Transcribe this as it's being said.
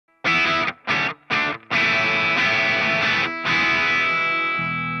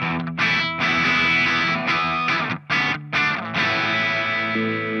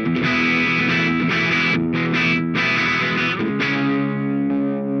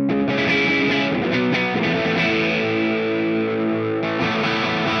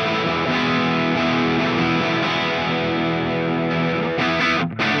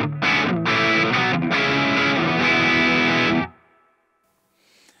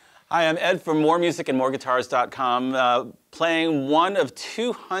Hi, I'm Ed from moremusicandmoreguitars.com, playing one of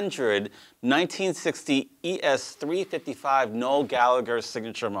 200 1960 ES-355 Noel Gallagher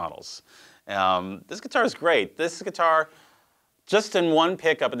signature models. This guitar is great. This guitar, just in one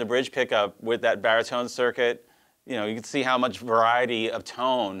pickup, in the bridge pickup with that Varitone circuit, you can see how much variety of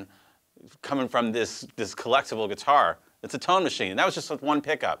tone coming from this collectible guitar. It's a tone machine, and that was just with one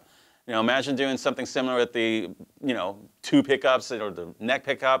pickup. Imagine doing something similar with the, two pickups or the neck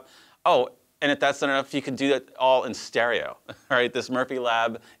pickup. Oh, and if that's not enough, you can do that all in stereo. All right, this Murphy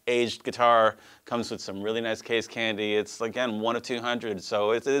Lab aged guitar comes with some really nice case candy. It's, again, one of 200,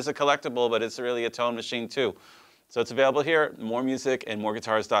 so it is a collectible, but it's really a tone machine too. So it's available here at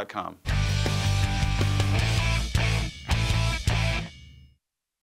moremusicandmoreguitars.com.